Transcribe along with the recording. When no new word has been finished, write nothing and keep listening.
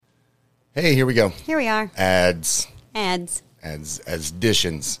Hey, here we go. Here we are. Ads.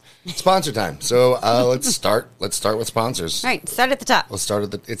 Additions. Sponsor time. So let's start with sponsors. All right, start at the top. Let's start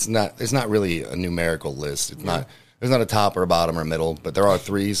at the. It's not really a numerical list. It's not. There's not a top or a bottom or a middle, but there are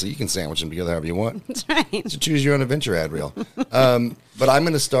three, so you can sandwich them together however you want. That's right. So choose your own adventure ad reel. But I'm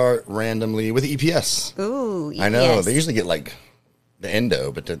going to start randomly with EPS. Ooh, EPS. I know they usually get like the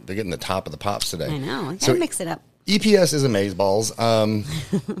endo, but they're getting the top of the pops today. I know. So Mix it up. EPS is amazeballs.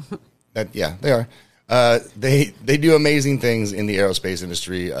 They are. They do amazing things in the aerospace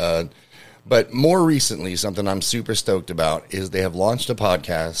industry. But more recently, something I'm super stoked about is they have launched a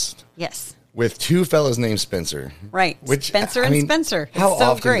podcast. Yes. With two fellas named Spencer. Right. Spencer and Spencer. It's how so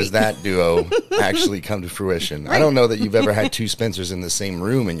often great. does that duo actually come to fruition? Right. I don't know that you've ever had two Spencers in the same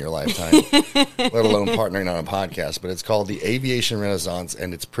room in your lifetime, let alone partnering on a podcast. But it's called the Aviation Renaissance,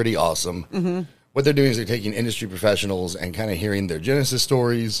 and it's pretty awesome. Mm-hmm. What they're doing is they're taking industry professionals and kind of hearing their genesis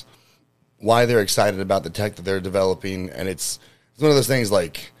stories, why they're excited about the tech that they're developing. And it's one of those things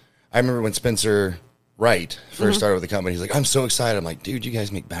like, I remember when Spencer Wright first started with the company, he's like, I'm so excited. I'm like, dude, you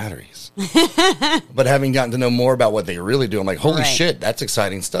guys make batteries. But having gotten to know more about what they really do, I'm like, holy shit, that's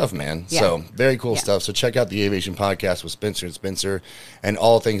exciting stuff, man. Yeah. So very cool stuff. So check out the Aviation Podcast with Spencer and Spencer and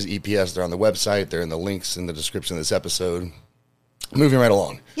all things EPS. They're on the website. They're in the links in the description of this episode. Moving right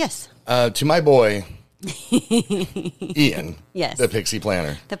along. Yes. To my boy, Ian. Yes. The Pixie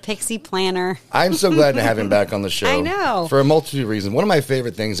Planner. The Pixie Planner. I'm so glad to have him back on the show. I know. For a multitude of reasons. One of my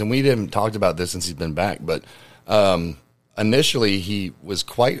favorite things, and we haven't talked about this since he's been back, but initially he was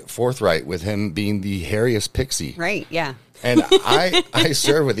quite forthright with him being the hairiest pixie. Right, yeah. And I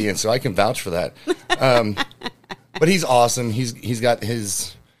serve with Ian, so I can vouch for that. But he's awesome. He's got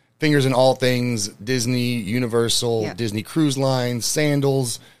his fingers in all things Disney, Universal, Disney Cruise Line,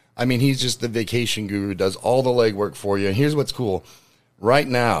 sandals. I mean, he's just the vacation guru, does all the legwork for you. And here's what's cool. Right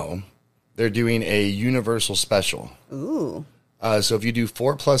now, they're doing a Universal special. Ooh. So if you do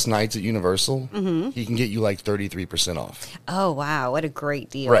 4+ nights at Universal, he can get you like 33% off. Oh, wow. What a great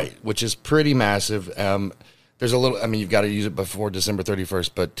deal. Right, which is pretty massive. There's a little, I mean, you've got to use it before December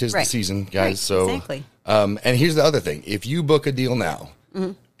 31st, but 'tis the season, guys. Right, so, exactly. And here's the other thing. If you book a deal now,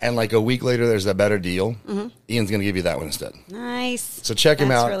 and like a week later there's a better deal, Ian's going to give you that one instead. Nice. So check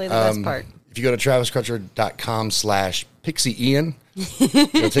him out. That's really the best part. If you go to traviscrutcher.com/PixieIan,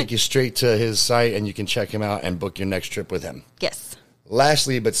 it'll take you straight to his site and you can check him out and book your next trip with him. Yes.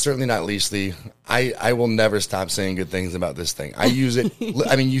 Lastly, but certainly not leastly, I will never stop saying good things about this thing. I use it.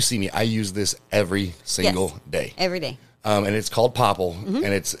 I mean, you see me. I use this every single day. Every day. And it's called Popple, and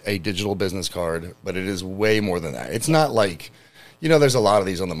it's a digital business card, but it is way more than that. It's not like, there's a lot of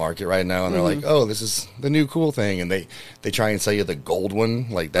these on the market right now, and they're like, oh, this is the new cool thing, and they try and sell you the gold one,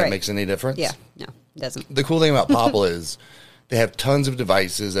 like that makes any difference. Yeah, no, it doesn't. The cool thing about Popple is they have tons of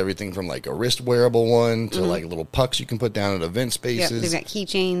devices, everything from like a wrist wearable one to like little pucks you can put down at event spaces. Yeah, they've got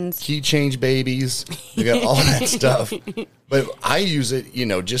keychains. Key change babies. They got all that stuff. But I use it,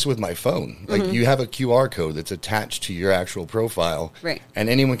 just with my phone. Like you have a QR code that's attached to your actual profile. Right. And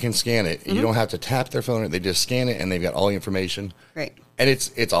anyone can scan it. You don't have to tap their phone. They just scan it and they've got all the information. Right. And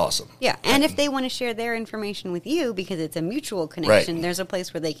it's awesome. Yeah, and if they want to share their information with you because it's a mutual connection, there's a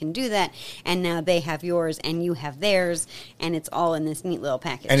place where they can do that, and now they have yours and you have theirs, and it's all in this neat little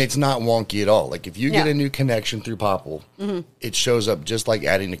package. And it's not wonky at all. Like if you get a new connection through Popple, it shows up just like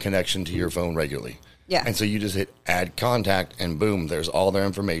adding a connection to your phone regularly. Yeah. And so you just hit add contact and boom, there's all their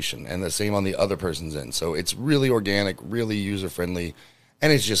information. And the same on the other person's end. So it's really organic, really user friendly.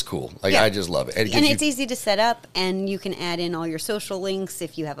 And it's just cool. Like, I just love it. And it's easy to set up, and you can add in all your social links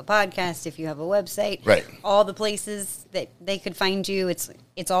if you have a podcast, if you have a website. Right. All the places that they could find you, it's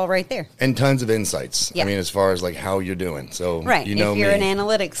all right there. And tons of insights. Yeah. I mean, as far as, like, how you're doing. So, right. you know if you're me. an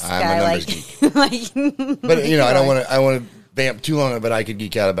analytics I'm guy. a numbers geek. But, I don't want to vamp too long, but I could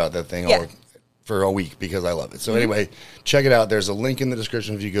geek out about that thing for a week because I love it. So anyway, check it out. There's a link in the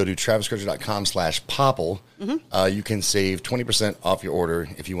description. If you go to traviscrutcher.com/Popple, you can save 20% off your order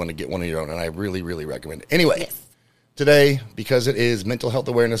if you want to get one of your own. And I really, really recommend it. Anyway, today, because it is Mental Health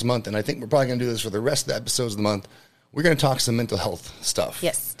Awareness Month, and I think we're probably going to do this for the rest of the episodes of the month, we're going to talk some mental health stuff.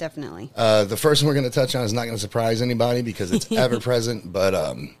 Yes, definitely. The first one we're going to touch on is not going to surprise anybody because it's ever present,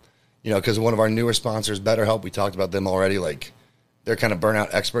 but, because one of our newer sponsors, BetterHelp, we talked about them already, like, they're kind of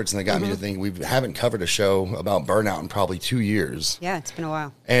burnout experts, and they got me to think we haven't covered a show about burnout in probably 2 years. Yeah, it's been a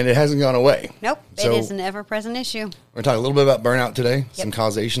while. And it hasn't gone away. Nope, So it is an ever-present issue. We're going to talk a little bit about burnout today, some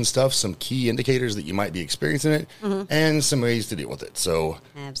causation stuff, some key indicators that you might be experiencing it, and some ways to deal with it. So,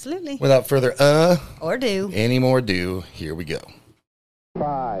 absolutely. Without further or do any more ado, here we go.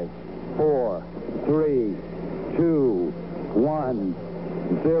 5, 4, 3, 2, 1,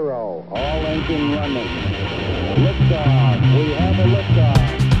 0. All engine running. Liftoff. We have a liftoff.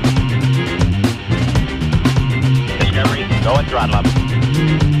 Discovery, go and throttle up.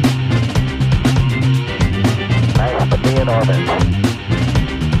 Nice to be in orbit.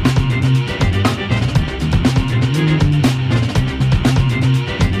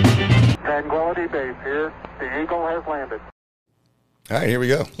 Tranquility Base here. The Eagle has landed. All right, here we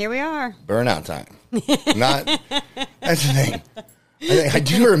go. Here we are. Burnout time. Not that's the thing. I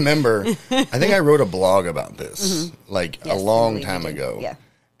do remember. I think I wrote a blog about this like Yes, a long we time did. ago. Yeah.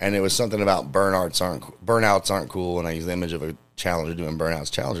 And it was something about burnouts aren't cool. And I used the image of a Challenger doing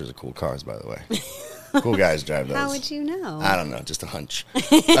burnouts. Challengers are cool cars, by the way. Cool guys drive those. How would you know? I don't know, just a hunch. But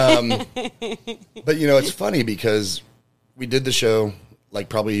it's funny because we did the show like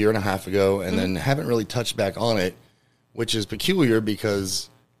probably a year and a half ago, and then haven't really touched back on it, which is peculiar because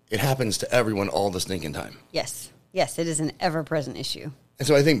it happens to everyone all the stinking time. Yes. Yes, it is an ever-present issue. And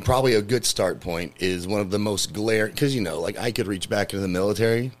so I think probably a good start point is one of the most glaring, because, like I could reach back into the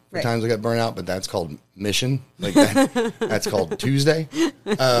military for Right. times I got burnout, but that's called mission. Like that's called Tuesday.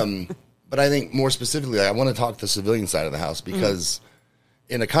 But I think more specifically, I want to talk the civilian side of the house because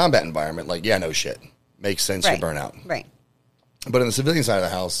in a combat environment, like, yeah, no shit. Makes sense Right. to burn out. Right. But in the civilian side of the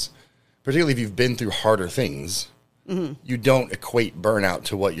house, particularly if you've been through harder things, you don't equate burnout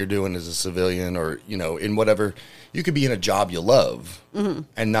to what you're doing as a civilian or, in whatever. You could be in a job you love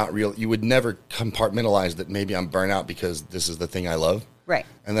and not real. You would never compartmentalize that maybe I'm burnt out because this is the thing I love. Right.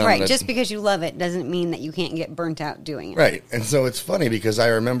 And then right. Just because you love it doesn't mean that you can't get burnt out doing it. Right. And so it's funny because I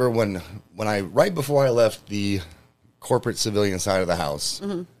remember when I, right before I left the corporate civilian side of the house,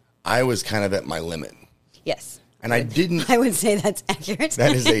 I was kind of at my limit. Yes. And I didn't. I would say that's accurate.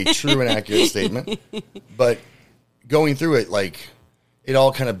 That is a true and accurate statement. But going through it, like, it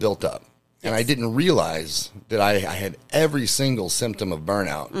all kind of built up. And I didn't realize that I had every single symptom of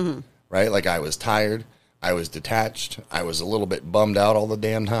burnout, right? Like, I was tired. I was detached. I was a little bit bummed out all the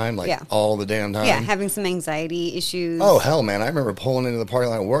damn time, all the damn time. Yeah, having some anxiety issues. Oh, hell, man. I remember pulling into the parking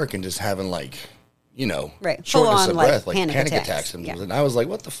lot at work and just having, like, Right. shortness Full-on, of breath, like, like panic panic attacks. attacks. symptoms. Yeah. And I was like,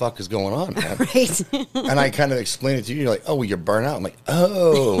 what the fuck is going on, man? Right. And I kind of explained it to you. You're like, oh, well, you're burnt out. I'm like,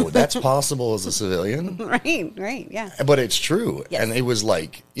 oh, that's possible as a civilian. right, yeah. But it's true. Yes. And it was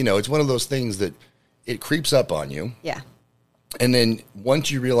like, it's one of those things that it creeps up on you. Yeah. And then once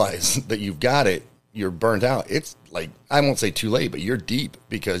you realize that you've got it, you're burnt out. It's like, I won't say too late, but you're deep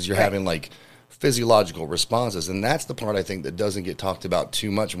because you're Right. having like physiological responses. And that's the part I think that doesn't get talked about too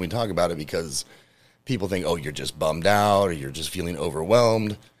much when we talk about it because people think, oh, you're just bummed out or you're just feeling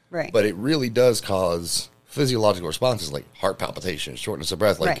overwhelmed. Right. But it really does cause physiological responses like heart palpitations, shortness of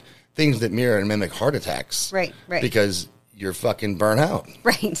breath, like Right. things that mirror and mimic heart attacks. Right. Because you're fucking burnt out.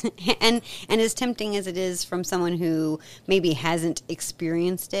 Right. And as tempting as it is from someone who maybe hasn't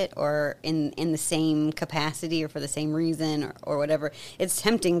experienced it or in the same capacity or for the same reason or whatever, it's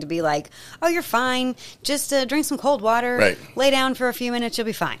tempting to be like, oh, you're fine. Just drink some cold water. Right. Lay down for a few minutes. You'll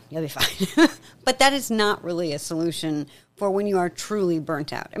be fine. You'll be fine. But that is not really a solution for when you are truly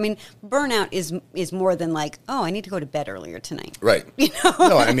burnt out. I mean, burnout is more than like, oh, I need to go to bed earlier tonight. Right.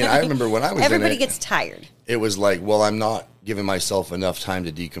 No, I mean, I remember when I was Everybody in it, gets tired. it was like, well, I'm not giving myself enough time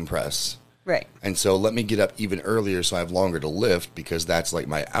to decompress. Right. And so let me get up even earlier so I have longer to lift because that's like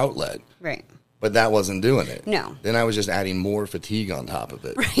my outlet. Right. But that wasn't doing it. No. Then I was just adding more fatigue on top of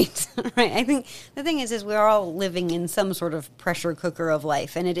it. Right, right. I think the thing is we're all living in some sort of pressure cooker of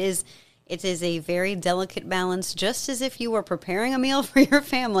life, and it is a very delicate balance, just as if you were preparing a meal for your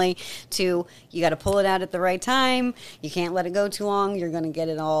family. You got to pull it out at the right time. You can't let it go too long. You're going to get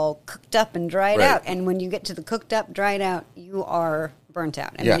it all cooked up and dried Right. out. And when you get to the cooked up, dried out, you are burnt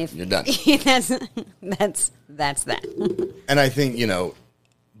out. I Yeah, mean, you're done. That's that. And I think,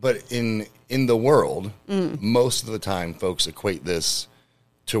 but in the world, most of the time folks equate this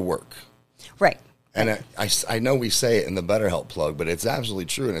to work. Right. And I know we say it in the BetterHelp plug, but it's absolutely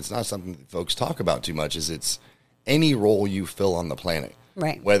true, and it's not something that folks talk about too much, is it's any role you fill on the planet.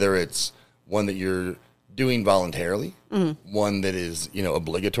 Right. Whether it's one that you're doing voluntarily, one that is,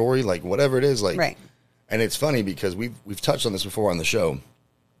 obligatory, like whatever it is. Like, Right. And it's funny because we've touched on this before on the show,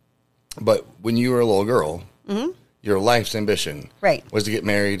 but when you were a little girl, your life's ambition Right. was to get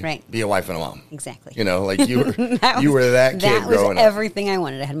married, Right. be a wife and a mom. Exactly. Like you were you were that kid That was growing up. everything I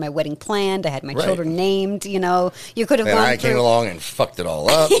wanted. I had my wedding planned. I had my Right. children named. You could have And gone I came through. along and fucked it all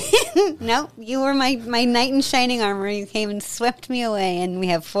up. No, you were my knight in shining armor. You came and swept me away, and we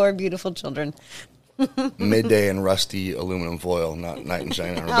have 4 beautiful children. midday and rusty aluminum foil, not knight and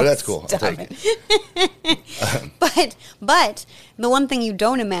shine armor. But that's cool. I'll take it. But the one thing you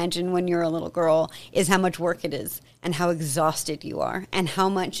don't imagine when you're a little girl is how much work it is and how exhausted you are and how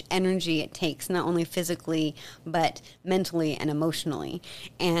much energy it takes, not only physically, but mentally and emotionally.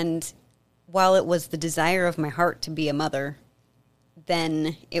 And while it was the desire of my heart to be a mother,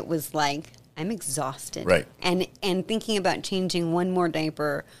 then it was like, I'm exhausted. Right. And thinking about changing one more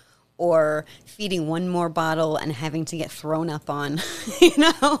diaper or feeding one more bottle and having to get thrown up on,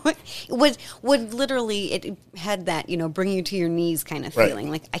 would literally, it had that, bring you to your knees kind of feeling.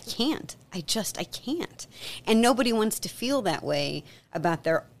 Like, I can't. I can't. And nobody wants to feel that way about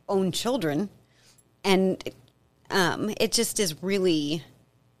their own children. And it just is really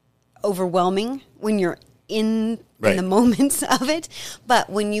overwhelming when you're in the moments of it.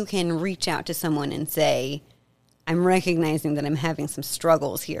 But when you can reach out to someone and say, I'm recognizing that I'm having some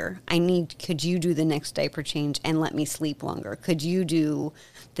struggles here. Could you do the next diaper change and let me sleep longer? Could you do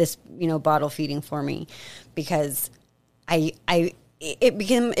this, bottle feeding for me? Because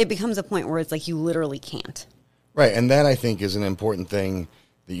it becomes a point where it's like you literally can't. Right. And that, I think, is an important thing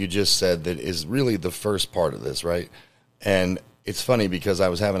that you just said that is really the first part of this, right? And it's funny because I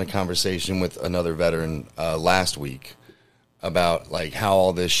was having a conversation with another veteran last week about like how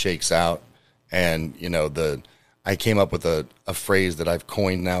all this shakes out. And, I came up with a phrase that I've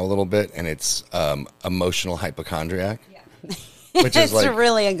coined now a little bit, and it's emotional hypochondriac. Yeah. Which is like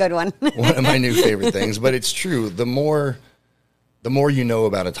really a good one. One of my new favorite things. But it's true. The more you know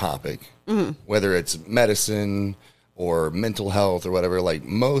about a topic, whether it's medicine or mental health or whatever, like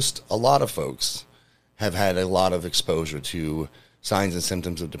a lot of folks have had a lot of exposure to signs and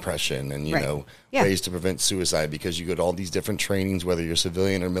symptoms of depression and, ways to prevent suicide, because you go to all these different trainings, whether you're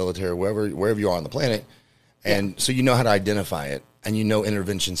civilian or military or wherever you are on the planet. And so you know how to identify it, and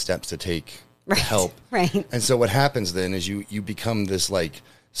intervention steps to take to help. Right. And so what happens then is you become this like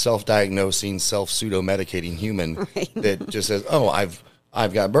self-diagnosing, self-pseudo-medicating human that just says, oh, I've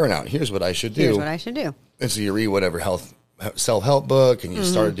got burnout. Here's what I should do. And so you read whatever self-help book, and you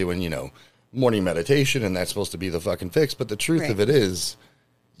start doing, morning meditation, and that's supposed to be the fucking fix. But the truth of it is,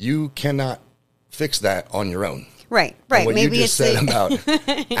 you cannot fix that on your own. Right. And what Maybe you just said about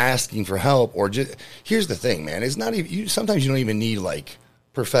asking for help, or here's the thing, man. It's not even. Sometimes you don't even need like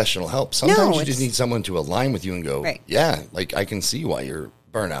professional help. Sometimes you just need someone to align with you and go, yeah, like I can see why you're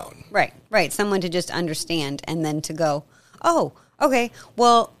burnout. Right. Someone to just understand, and then to go, oh, okay.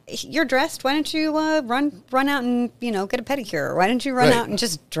 Well, you're dressed. Why don't you run out and get a pedicure? Or why don't you run out and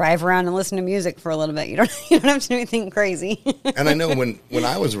just drive around and listen to music for a little bit? You don't have to do anything crazy. And I know when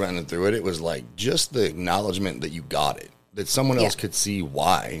I was running through it, it was like just the acknowledgement that you got it, that someone else could see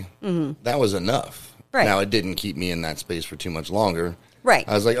why. That was enough. Right. Now, it didn't keep me in that space for too much longer. Right.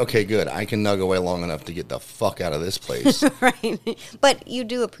 I was like, okay, good. I can nug away long enough to get the fuck out of this place. Right. But you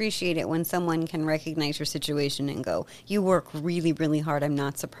do appreciate it when someone can recognize your situation and go, you work really, really hard. I'm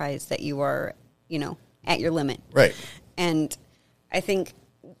not surprised that you are, at your limit. Right. And I think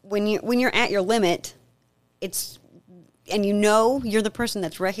when you're at your limit, and you're the person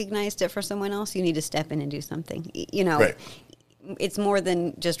that's recognized it for someone else, you need to step in and do something. Right. It's more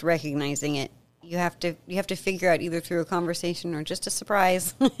than just recognizing it. You have to figure out, either through a conversation or just a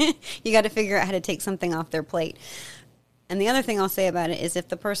surprise, you got to figure out how to take something off their plate. And the other thing I'll say about it is, if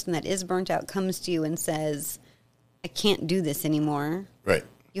the person that is burnt out comes to you and says, I can't do this anymore. Right.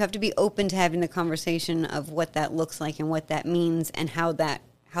 You have to be open to having the conversation of what that looks like and what that means and how that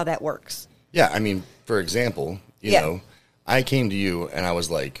works. Yeah. I mean, for example, you know, I came to you and I was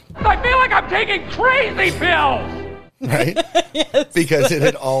like, I feel like I'm taking crazy pills. Right? Yes. Because it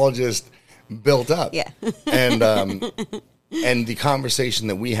had all just built up. Yeah. And the conversation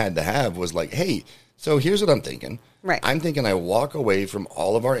that we had to have was like, hey, so here's what I'm thinking. Right. I'm thinking I walk away from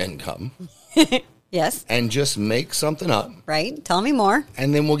all of our income. Yes. And just make something up. Right. Tell me more.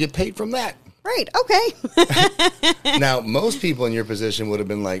 And then we'll get paid from that. Right. Okay. Now, most people in your position would have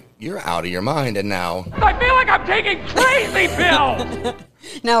been like, you're out of your mind. And now I feel like I'm taking crazy pills.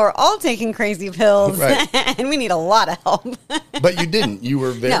 Now we're all taking crazy pills. Right. And we need a lot of help. But you didn't. You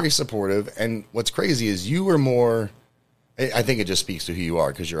were very supportive. And what's crazy is you were more, I think it just speaks to who you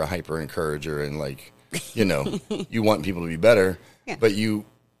are, because you're a hyper encourager and like, you want people to be better. Yeah. But you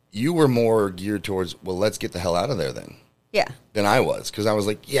were more geared towards, well, let's get the hell out of there then. Yeah. Than I was. Because I was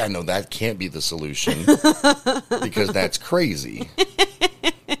like, yeah, no, that can't be the solution. Because that's crazy.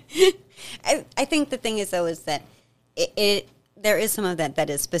 I think the thing is, though, is that there is some of that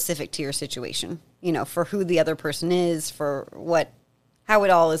is specific to your situation, for who the other person is, for how it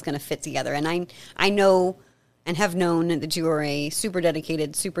all is going to fit together. And I know and have known that you are a super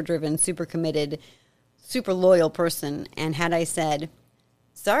dedicated, super driven, super committed super loyal person, and had I said,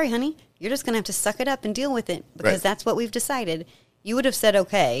 sorry, honey, you're just going to have to suck it up and deal with it because Right. that's what we've decided, you would have said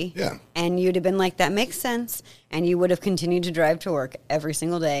okay. Yeah. And you'd have been like, that makes sense. And you would have continued to drive to work every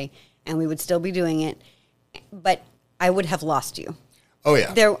single day, and we would still be doing it. But I would have lost you. Oh,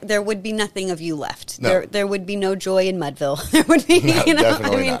 yeah. There would be nothing of you left. No. There would be no joy in Mudville. There would be, No, you know,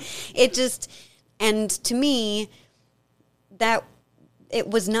 definitely I mean, not. it just, and to me, that it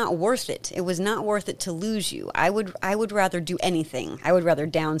was not worth it. It was not worth it to lose you. I would rather do anything. I would rather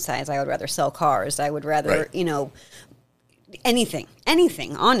downsize. I would rather sell cars. I would rather, Right. you know,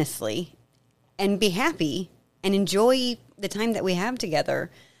 anything, honestly, and be happy and enjoy the time that we have together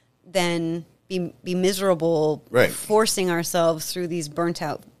than be miserable, Right. forcing ourselves through these burnt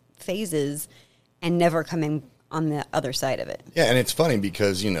out phases and never coming on the other side of it. Yeah, and it's funny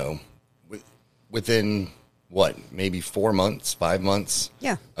because, you know, within what, maybe 4 months, 5 months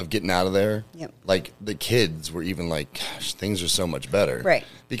Yeah. of getting out of there, Yep. like the kids were even like, gosh, things are so much better. Right.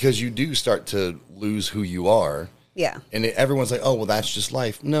 Because you do start to lose who you are. Yeah. And everyone's like, oh, well, that's just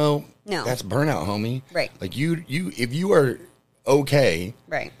life. No. No. That's burnout, homie. Right. Like you if you are okay,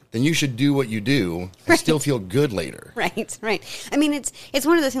 Right. then you should do what you do and still feel good later. Right, right. I mean, it's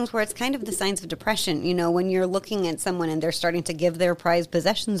one of those things where it's kind of the signs of depression. You know, when you're looking at someone and they're starting to give their prized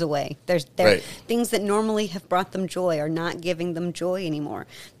possessions away. There's Right. things that normally have brought them joy are not giving them joy anymore.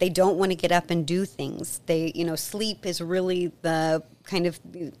 They don't want to get up and do things. They, you know, sleep is really the kind of,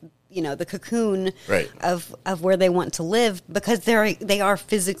 you know, the cocoon Right. of where they want to live because they are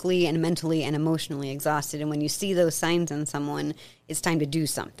physically and mentally and emotionally exhausted. And when you see those signs in someone, it's time to do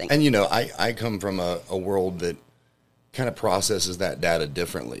something. And, you know, I come from a world that kind of processes that data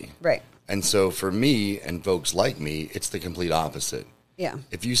differently. Right. And so for me and folks like me, it's the complete opposite. Yeah.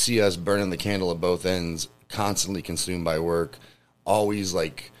 If you see us burning the candle at both ends, constantly consumed by work, always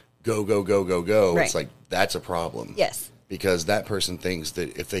like go, go, go, go, go, Right. it's like that's a problem. Yes. Because that person thinks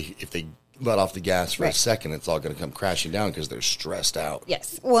that if they let off the gas for a Right. second, it's all going to come crashing down because they're stressed out.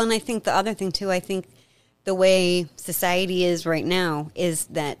 Yes. Well, and I think the other thing, too, I think the way society is right now is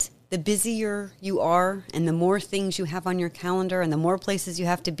that the busier you are and the more things you have on your calendar and the more places you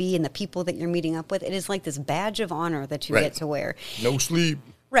have to be and the people that you're meeting up with, it is like this badge of honor that you Right. get to wear. No sleep.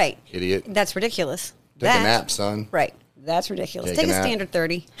 Right. Idiot. That's ridiculous. Take a nap, son. Right. That's ridiculous. Take Take a a nap. standard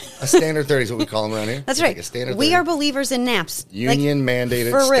 30. A standard 30 is what we call them around here. That's You right. take a standard We 30. are believers in naps. Union mandated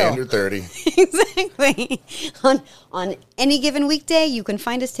for real. standard 30. Exactly. On any given weekday, you can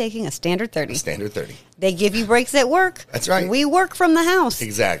find us taking a standard 30. Standard 30. They give you breaks at work. That's right. We work from the house.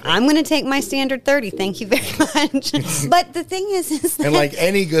 Exactly. I'm going to take my standard 30. Thank you very much. But the thing is that And like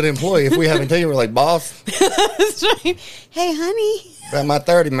any good employee, if we haven't taken, we're like, boss, that's right. Hey, honey, about my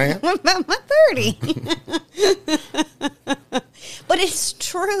 30, man. what about my 30? But it's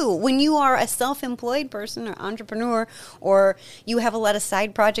true. When you are a self-employed person or entrepreneur, or you have a lot of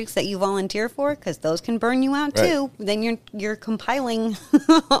side projects that you volunteer for, because those can burn you out Right. too. Then you're compiling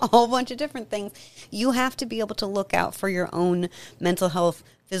a whole bunch of different things. You have to be able to look out for your own mental health,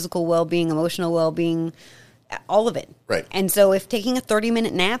 physical well-being, emotional well-being, all of it. Right. And so if taking a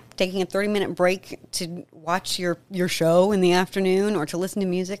 30-minute nap, taking a 30-minute break to watch your show in the afternoon or to listen to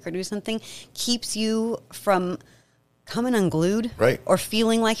music or do something keeps you from coming unglued, Right. or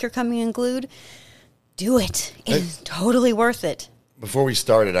feeling like you're coming unglued, do it. It's totally worth it. Before we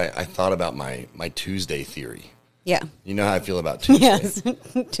started, I thought about my Tuesday theory. Yeah. You know how I feel about Tuesday. Yes.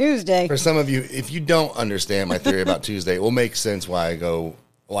 Tuesday. For some of you, if you don't understand my theory about Tuesday, it will make sense why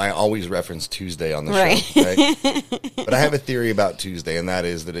I always reference Tuesday on the Right. show. Right? But I have a theory about Tuesday, and that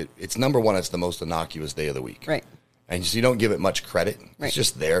is that it's number one, it's the most innocuous day of the week. Right. And so you don't give it much credit. Right. It's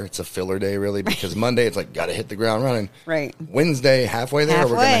just there. It's a filler day, really, because Monday, it's like, got to hit the ground running. Right. Wednesday, halfway there,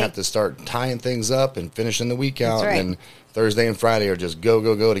 we're going to Halfway. have to start tying things up and finishing the week out. right. And Thursday and Friday are just go,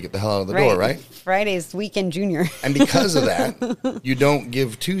 go, go to get the hell out of the door, right? Friday's weekend junior. And because of that, you don't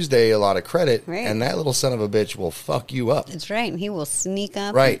give Tuesday a lot of credit, Right. and that little son of a bitch will fuck you up. That's right. And he will sneak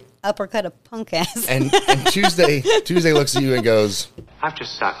up, Right. and uppercut a punk ass. And Tuesday looks at you and goes, I've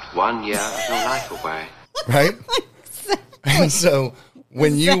just sucked 1 year of your life away. right? And so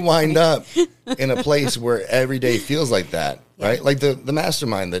when you wind up in a place where every day feels like that, right? Like the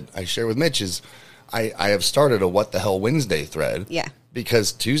mastermind that I share with Mitch is I have started a What the Hell Wednesday thread. Yeah.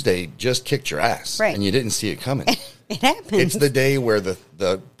 Because Tuesday just kicked your ass. Right. And you didn't see it coming. It happens. It's the day where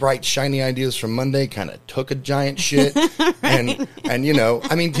the bright, shiny ideas from Monday kind of took a giant shit. and you know,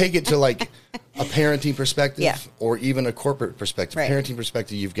 I mean, take it to like a parenting perspective Yeah. or even a corporate perspective. Right. Parenting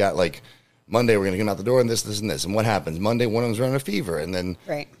perspective, you've got like Monday we're going to come out the door and this, and this. And what happens? Monday, one of them's running a fever. And then,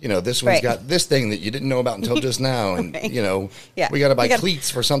 Right. this one's Right. got this thing that you didn't know about until just now. And, Right. we got to buy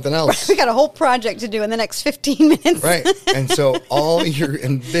cleats for something else. We got a whole project to do in the next 15 minutes. Right. And so all your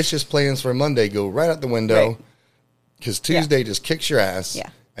ambitious plans for Monday go right out the window Right. because Tuesday just kicks your ass. Yeah.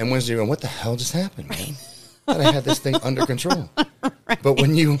 And Wednesday you're going, what the hell just happened, man? I thought I had this thing under control. Right. But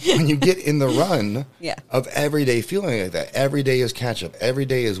when you get in the run Yeah. of every day feeling like that, every day is catch up. Every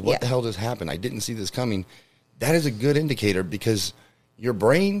day is what Yeah. the hell just happened? I didn't see this coming. That is a good indicator because your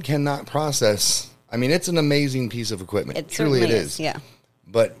brain cannot process. I mean, it's an amazing piece of equipment. It Truly certainly it is. Yeah.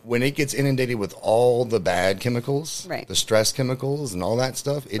 But when it gets inundated with all the bad chemicals, Right. the stress chemicals and all that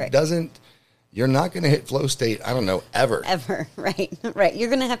stuff, it Right. doesn't, you're not going to hit flow state, I don't know, ever. Ever. Right. Right. You're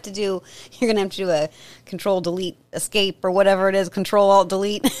going to have to do a control, delete, escape, or whatever it is, control, alt,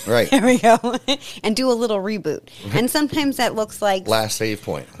 delete. Right. There we go. And do a little reboot. And sometimes that looks like Last save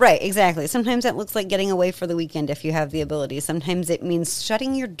point. Right, exactly. Sometimes that looks like getting away for the weekend if you have the ability. Sometimes it means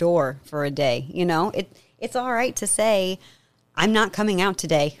shutting your door for a day. It's all right to say, I'm not coming out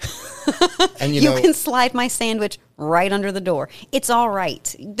today. And You can slide my sandwich right under the door. It's all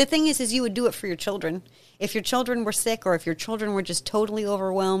right. The thing is you would do it for your children. If your children were sick or if your children were just totally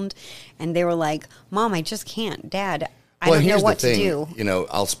overwhelmed and they were like, Mom, I just can't. Dad, I don't know here's what the thing, to do.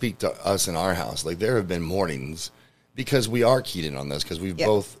 I'll speak to us in our house. Like there have been mornings because we are keyed in on this because we've Yep.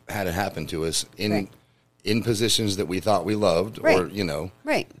 both had it happen to us Right. in positions that we thought we loved or, Right.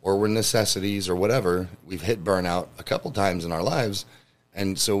 Right. or were necessities or whatever. We've hit burnout a couple times in our lives.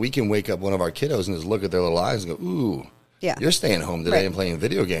 And so we can wake up one of our kiddos and just look at their little eyes and go, ooh, Yeah. you're staying home today Right. and playing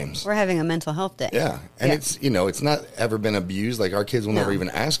video games. We're having a mental health day. Yeah. And Yeah. it's, it's not ever been abused. Like our kids will never No. even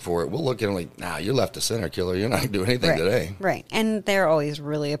ask for it. We'll look at them like, nah, you're left to center, killer. You're not doing anything Right. today. Right. And they're always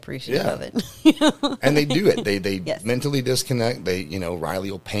really appreciative Yeah. of it. And they do it. They Yes. mentally disconnect. They, Riley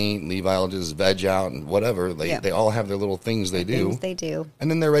will paint, Levi will just veg out and whatever. Yeah. They all have their little things they do. Things they do.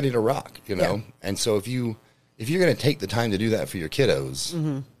 And then they're ready to rock, Yeah. And so if you're going to take the time to do that for your kiddos,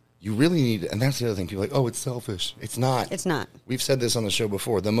 Mm-hmm. you really need, and that's the other thing. People are like, oh, it's selfish. It's not. It's not. We've said this on the show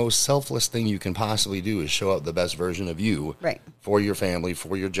before. The most selfless thing you can possibly do is show up the best version of you Right. for your family,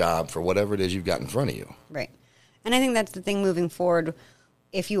 for your job, for whatever it is you've got in front of you. Right. And I think that's the thing moving forward.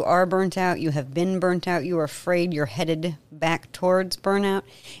 If you are burnt out, you have been burnt out, you are afraid you're headed back towards burnout,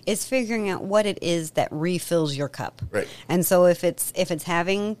 is figuring out what it is that refills your cup. Right. And so if it's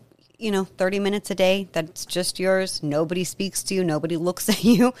having 30 minutes a day, that's just yours. Nobody speaks to you. Nobody looks at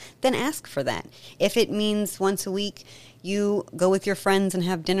you. Then ask for that. If it means once a week you go with your friends and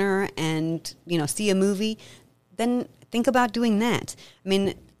have dinner and, see a movie, then think about doing that. I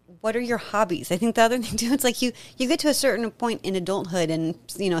mean, what are your hobbies? I think the other thing too, it's like you get to a certain point in adulthood and,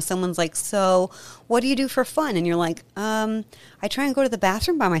 someone's like, so what do you do for fun? And you're like, I try and go to the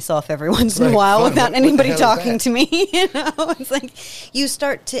bathroom by myself every once in a Right, while fun. without What the anybody hell is talking that? to me. It's like you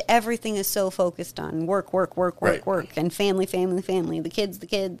start to, everything is so focused on work, Right. and family, the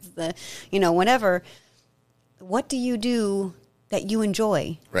kids, whatever. What do you do that you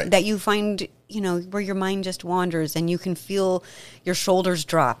enjoy, Right. that you find, where your mind just wanders and you can feel your shoulders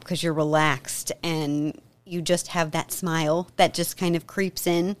drop because you're relaxed and you just have that smile that just kind of creeps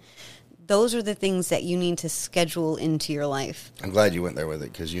in? Those are the things that you need to schedule into your life. I'm glad you went there with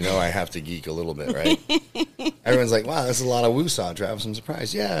it because I have to geek a little bit, right? Everyone's like, wow, this is a lot of woosah, Travis. I'm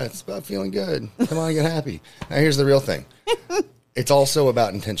surprised. Yeah, it's about feeling good. Come on, get happy. Now, here's the real thing. It's also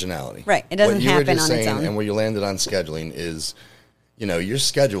about intentionality. Right. It doesn't what you were happen just on its saying, own. and where you landed on scheduling is, your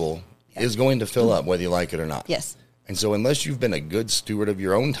schedule is going to fill up whether you like it or not. Yes. And so unless you've been a good steward of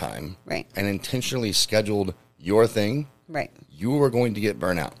your own time Right. and intentionally scheduled your thing, Right. you are going to get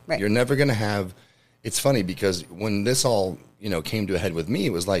burnout. Right. You're never going to have. It's funny because when this all came to a head with me,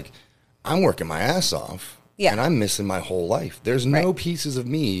 it was like I'm working my ass off, Yeah. and I'm missing my whole life. There's no Right. pieces of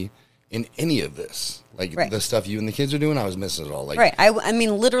me in any of this. Like Right. the stuff you and the kids are doing, I was missing it all. Like Right. I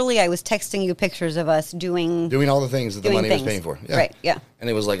mean, literally, I was texting you pictures of us doing doing all the things that the Doing money things. was paying for. Yeah. Right, yeah. And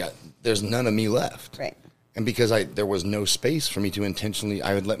it was like there's none of me left. Right. And because there was no space for me to intentionally,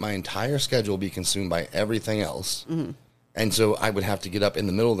 I would let my entire schedule be consumed by everything else. Mm-hmm. And so I would have to get up in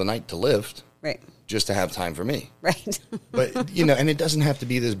the middle of the night to lift Right. just to have time for me. Right. But, and it doesn't have to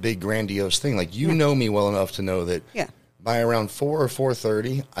be this big grandiose thing. Like, you know me well enough to know that Yeah. by around 4 or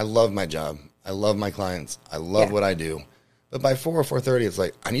 4:30, I love my job. I love my clients. I love Yeah. what I do. But by 4 or 4:30, it's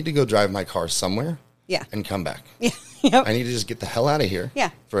like, I need to go drive my car somewhere Yeah. and come back. Yeah. Yep. I need to just get the hell out of here Yeah.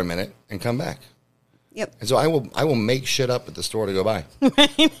 for a minute and come back. Yep. And so I will make shit up at the store to go buy.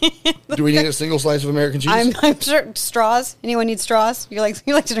 Do we need a single slice of American cheese? I'm sure straws. Anyone need straws? You like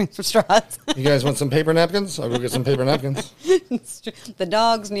to drink some straws. You guys want some paper napkins? I'll go get some paper napkins. The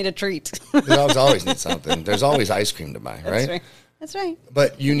dogs need a treat. The dogs always need something. There's always ice cream to buy, right? That's right.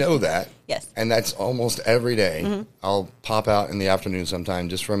 But you know that. Yes. And that's almost every day. I'll pop out in the afternoon sometime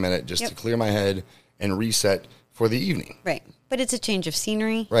just for a minute just to clear my head and reset for the evening. Right. But it's a change of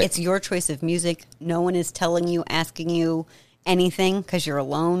scenery. Right. It's your choice of music. No one is telling you, asking you anything because you're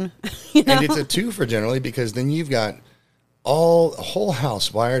alone. You know? And it's a twofer generally because then you've got a whole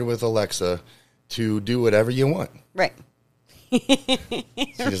house wired with Alexa to do whatever you want. Right. She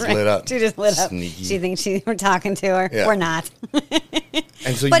just lit up. She just lit up. Sneaky. She thinks we're talking to her. Yeah. We're not.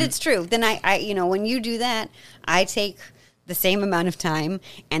 And so But it's true. Then I, when you do that, I take the same amount of time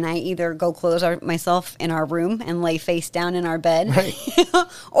and I either go close myself in our room and lay face down in our bed, Right.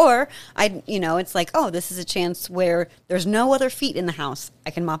 or it's like, oh, this is a chance where there's no other feet in the house. I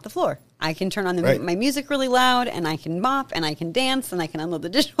can mop the floor. I can turn on Right. my music really loud and I can mop and I can dance and I can unload the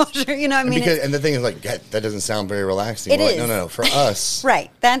dishwasher. You know what I mean? And the thing is, like, God, that doesn't sound very relaxing. It We're like, is. no. For us,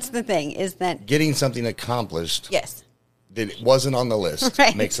 Right. That's the thing is that, getting something accomplished yes. that it wasn't on the list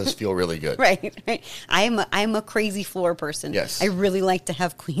Right. makes us feel really good. Right. I'm a crazy floor person. Yes. I really like to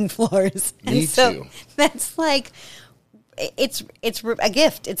have clean floors. Me too. That's like, it's a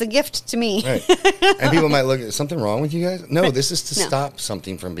gift. It's a gift to me. Right. And people might look at something wrong with you guys. No, this is to No. stop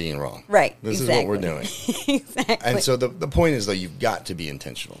something from being wrong. Right. This exactly. is what we're doing. Exactly. And so the point is, though, you've got to be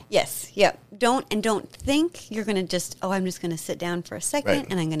intentional. Yes. Yep. Don't think you're going to I'm just going to sit down for a second Right.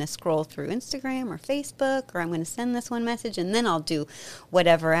 and I'm going to scroll through Instagram or Facebook, or I'm going to send this one message and then I'll do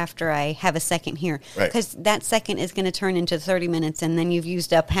whatever after I have a second here. Right. Because that second is going to turn into 30 minutes and then you've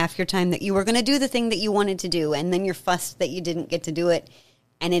used up half your time that you were going to do the thing that you wanted to do, and then you're fussed that you didn't get to do it.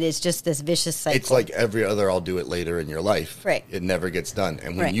 And it is just this vicious cycle. It's like every other I'll do it later in your life. Right. It never gets done.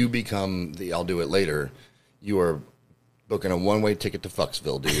 And when Right. you become the I'll do it later, you are booking a one-way ticket to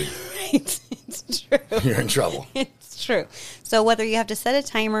Fucksville, dude. Right. It's true. You're in trouble. It's true. So whether you have to set a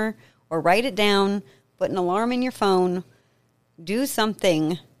timer or write it down, put an alarm in your phone, do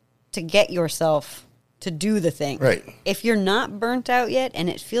something to get yourself to do the thing. Right. If you're not burnt out yet and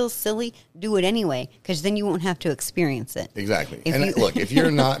it feels silly, do it anyway, because then you won't have to experience it. Exactly. If And you- look, if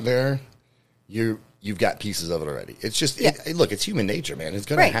you're not there, you've got pieces of it already. It's just, Yeah. look, it's human nature, man. It's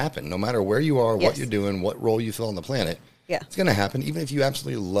going Right. to happen no matter where you are, what Yes. you're doing, what role you fill on the planet. Yeah. It's going to happen even if you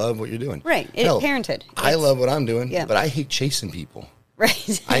absolutely love what you're doing. Right. Parented. I love what I'm doing, Yeah. but I hate chasing people.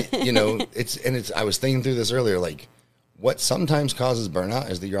 Right. I was thinking through this earlier, like what sometimes causes burnout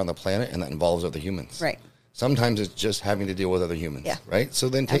is that you're on the planet and that involves other humans. Right. Sometimes it's just having to deal with other humans. Yeah. Right. So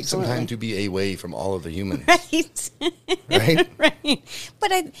then take some Absolutely. time to be away from all of the humans. Right. Right. Right.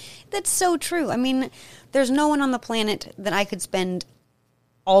 But that's so true. I mean, there's no one on the planet that I could spend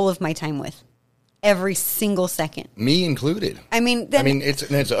all of my time with every single second. Me included. I mean,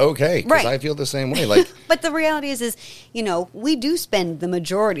 it's okay because Right. I feel the same way. Like, but the reality is, we do spend the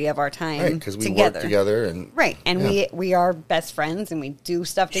majority of our time right, because we together. work together and Right. And yeah. we are best friends and we do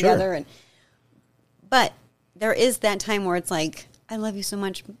stuff Sure. together. But there is that time where it's like, I love you so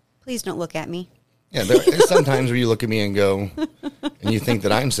much. Please don't look at me. Yeah, there's sometimes where you look at me and go, and you think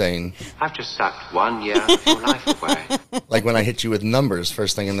that I'm saying, I've just sucked 1 year of your life away. like when I hit you with numbers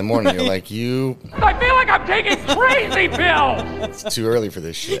first thing in the morning, you're like, I feel like I'm taking crazy pills. it's too early for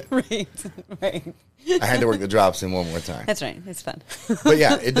this shit. Right. Right. I had to work the drops in one more time. That's right. It's fun. But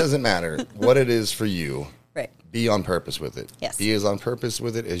yeah, it doesn't matter what it is for you. Right. Be on purpose with it. Yes. Be as on purpose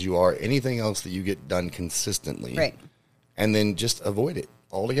with it as you are anything else that you get done consistently. Right. And then just avoid it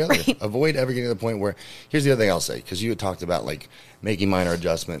altogether. Right. Avoid ever getting to the point where, here's the other thing I'll say, because you had talked about like making minor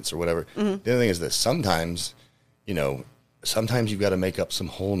adjustments or whatever. Mm-hmm. The other thing is this, sometimes you've got to make up some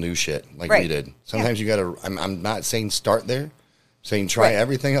whole new shit like we Right. did. Sometimes you got to, I'm not saying start there, I'm saying try Right.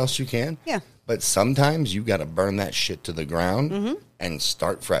 everything else you can. Yeah. But sometimes you got to burn that shit to the ground and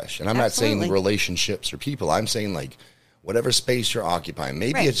start fresh. And I'm not Absolutely. saying relationships or people. I'm saying like whatever space you're occupying.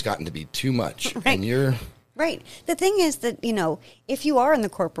 Maybe Right. it's gotten to be too much. Right. And you're, Right. The thing is that, if you are in the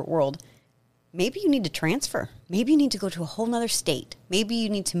corporate world, maybe you need to transfer. Maybe you need to go to a whole nother state. Maybe you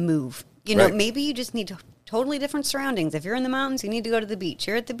need to move. Right. Maybe you just need totally different surroundings. If you're in the mountains, you need to go to the beach.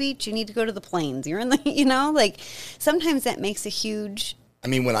 You're at the beach, you need to go to the plains. You're in the, sometimes that makes a huge, I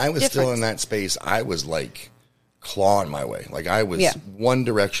mean, when I was still difference. in that space, I was like clawing my way. Like I was Yeah. one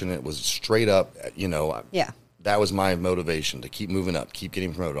direction. It was straight up, yeah. That was my motivation to keep moving up, keep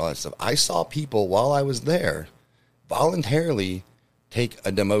getting promoted, all that stuff. I saw people while I was there voluntarily take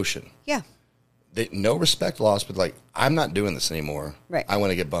a demotion. Yeah. No respect lost, but like, I'm not doing this anymore. Right. I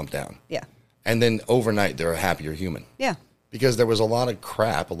want to get bumped down. Yeah. And then overnight, they're a happier human. Yeah. Because there was a lot of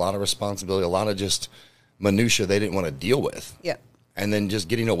crap, a lot of responsibility, a lot of just minutia they didn't want to deal with. Yeah. And then just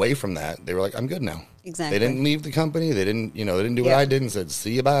getting away from that, they were like, I'm good now. Exactly. They didn't leave the company. They didn't do what Yeah. I did and said,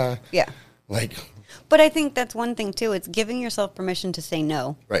 see you, bye. Yeah. Like, But I think that's one thing too. It's giving yourself permission to say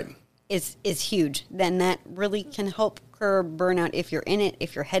no. right. Is huge. Then that really can help curb burnout if you're in it,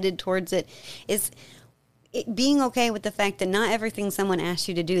 if you're headed towards it. Being okay with the fact that not everything someone asks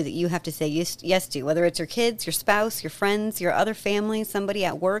you to do that you have to say yes to, whether it's your kids, your spouse, your friends, your other family, somebody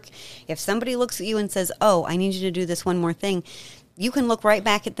at work. If somebody looks at you and says, oh, I need you to do this one more thing, you can look right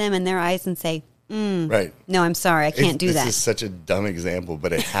back at them in their eyes and say, Right. no, I'm sorry, I can't do this that. This is such a dumb example,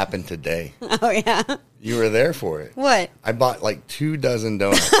 but it happened today. Oh, yeah. You were there for it. What? I bought like 24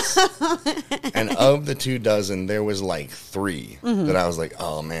 donuts. And of the 24, there was like 3 that I was like,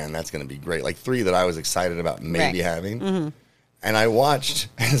 oh man, that's going to be great. Like 3 that I was excited about maybe Right. having. And I watched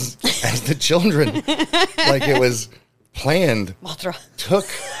as the children, like it was planned, Walter. took,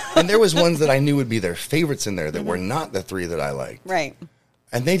 and there was ones that I knew would be their favorites in there that were not the 3 that I liked. Right.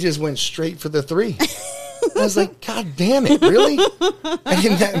 And they just went straight for the 3. I was like, God damn it, really? And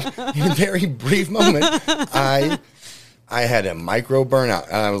in that very brief moment, I had a micro burnout,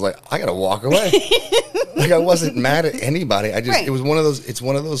 and I was like, I gotta walk away. Like I wasn't mad at anybody. Right. It was one of those. It's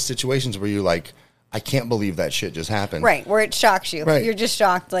one of those situations where you're like, I can't believe that shit just happened. Right, where it shocks you. Right. You're just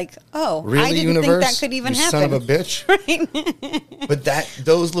shocked, like, oh, Really, I didn't universe? think that could even you happen. Son of a bitch. Right. But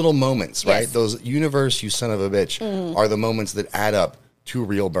those little moments, right? Yes. Those universe, you son of a bitch, are the moments that add up to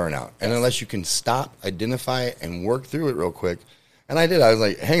real burnout. And unless you can stop, identify it, and work through it real quick. And I did. I was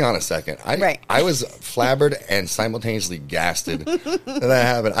like, hang on a second. I was flabbered and simultaneously gasted that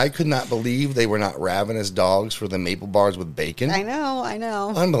happened. I could not believe they were not ravenous dogs for the maple bars with bacon. I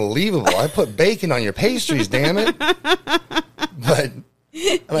know. Unbelievable. I put bacon on your pastries, damn it. But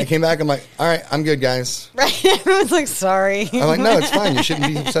and I came back, I'm like, all right, I'm good, guys. Right. Everyone's like, sorry. I'm like, no, it's fine. You shouldn't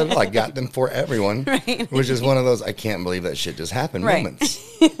be upset at all. I got them for everyone. Right. Which is one of those, I can't believe that shit just happened Right. moments.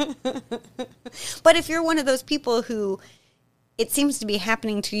 But if you're one of those people who it seems to be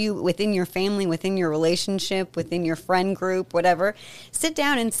happening to you within your family, within your relationship, within your friend group, whatever, sit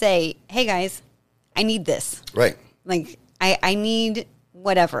down and say, hey, guys, I need this. Right. Like, I need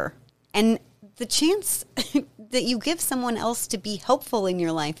whatever. And the chance that you give someone else to be helpful in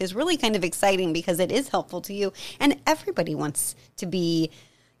your life is really kind of exciting because it is helpful to you. And everybody wants to be,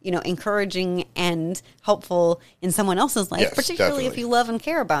 encouraging and helpful in someone else's life, Yes, particularly if definitely. you love and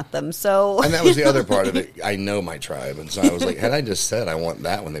care about them. So, And that was the other part of it. I know my tribe. And so I was like, had I just said I want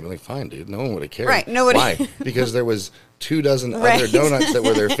that one, they'd be like, fine, dude. No one would have cared. Right, nobody- Why? Because there was 24 Right. other donuts that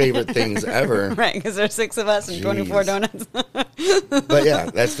were their favorite things ever. right, because there's 6 of us and 24 Jeez. donuts. But yeah,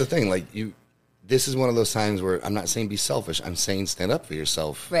 that's the thing. Like this is one of those times where I'm not saying be selfish. I'm saying stand up for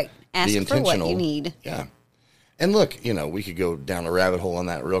yourself. Right. Ask Be for intentional. what you need. Yeah. And look, we could go down a rabbit hole on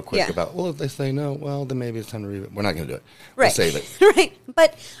that real quick Yeah. about, well, if they say no, well, then maybe it's time to read it. We're not going to do it. Right. We'll save it. Right.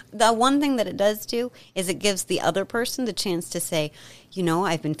 But the one thing that it does do is it gives the other person the chance to say,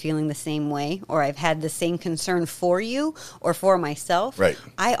 I've been feeling the same way, or I've had the same concern for you or for myself. Right.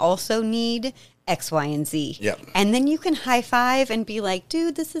 I also need X, Y, and Z. Yep. And then you can high five and be like,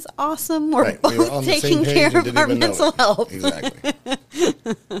 dude, this is awesome. We're Right. We were both on the taking same page care and of didn't our even know mental it. health. Exactly.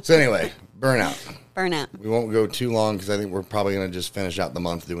 So anyway, burnout. Burnout. We won't go too long because I think we're probably going to just finish out the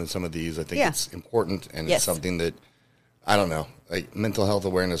month doing some of these. I think Yeah. it's important and Yes. it's something that, I don't know, like Mental Health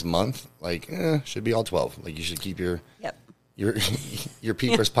Awareness Month, should be all 12. Like you should keep your Yep. your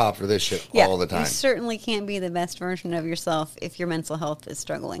peepers pop for this shit Yeah. all the time. You certainly can't be the best version of yourself if your mental health is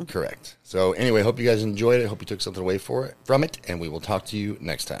struggling. Correct. So anyway, hope you guys enjoyed it. Hope you took something away from it, and we will talk to you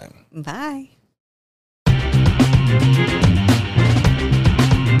next time. Bye.